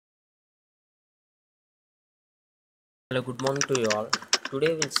Hello, good morning to you all.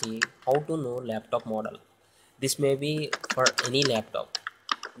 Today we'll see how to know laptop model. This may be for any laptop.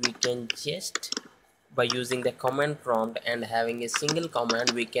 We can just by using the command prompt and having a single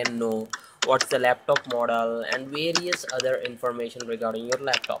command we can know what's the laptop model and various other information regarding your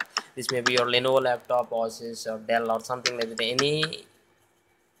laptop. This may be your Lenovo laptop, ASUS or Dell or something like that.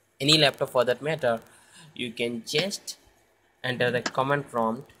 Any laptop for that matter. You can just enter the command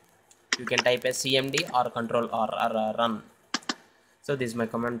prompt. You can type as cmd or control or run. So this is my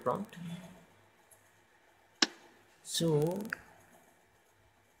command prompt. So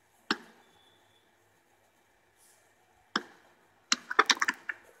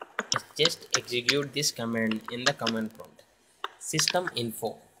just execute this command in the command prompt.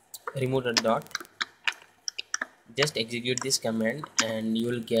 Systeminfo remove the dot. Just execute this command and you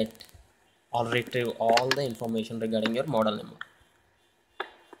will get or retrieve all the information regarding your model number.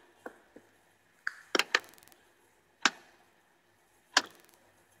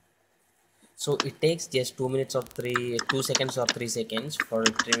 So it takes just 2 seconds or 3 seconds for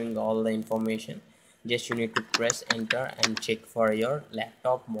retrieving all the information. Just you need to press enter and check for your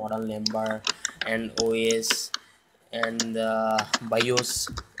laptop model number and OS and BIOS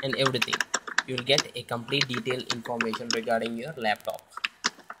and everything. You will get a complete detailed information regarding your laptop,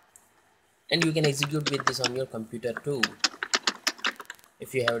 and you can execute with this on your computer too.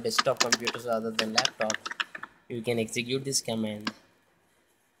 If you have desktop computers other than laptop, you can execute this command.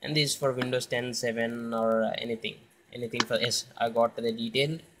 And this is for Windows 10, 7 or anything for yes. I got the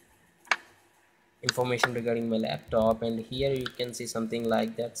detailed information regarding my laptop, and here you can see something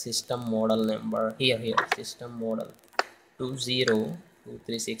like that system model number here system model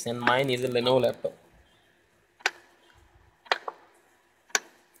 20236, and mine is a Lenovo laptop,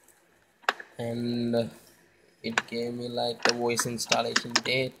 and it gave me like the voice installation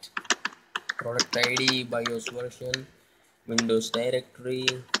date, product ID, BIOS version, Windows directory,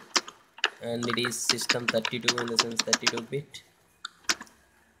 and it is system 32 in the sense 32-bit.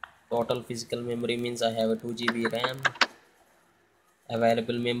 Total physical memory means I have a 2 GB RAM.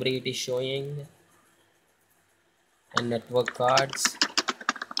 Available memory it is showing, and network cards,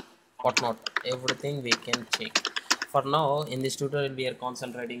 whatnot, everything we can check. For now in this tutorial we are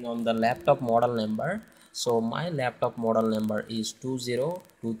concentrating on the laptop model number. So my laptop model number is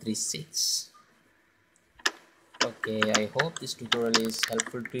 20236. Okay, I hope this tutorial is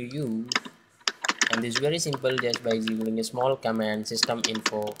helpful to you, and this is very simple just by executing a small command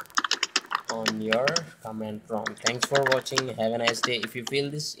systeminfo on your command prompt. Thanks for watching. Have a nice day. If you feel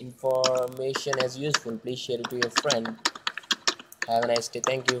this information as useful, please share it to your friend. Have a nice day.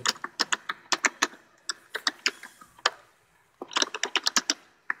 Thank you.